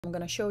I'm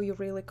gonna show you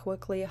really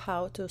quickly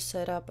how to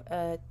set up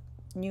a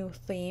new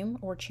theme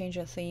or change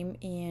a theme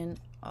in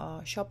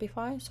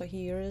Shopify. So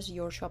here is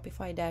your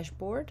Shopify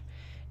dashboard.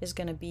 It's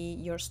gonna be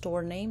your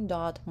store name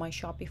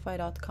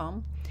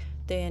 .myshopify.com.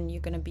 Then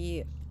you're gonna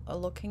be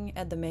looking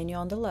at the menu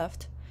on the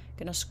left.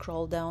 Gonna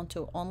scroll down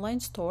to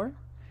online store,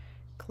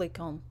 click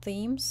on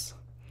themes.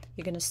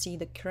 You're gonna see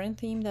the current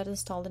theme that is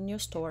installed in your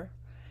store,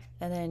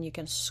 and then you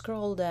can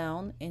scroll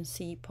down and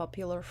see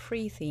popular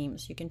free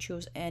themes. You can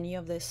choose any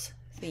of these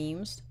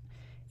themes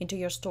into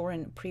your store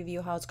and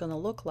preview how it's going to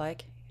look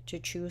like. To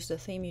choose the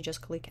theme, you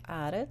just click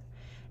add it,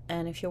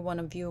 and if you want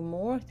to view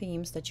more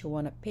themes that you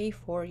want to pay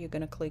for, you're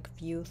going to click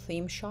view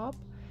theme shop,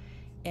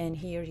 and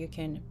here you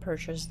can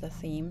purchase the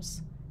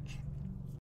themes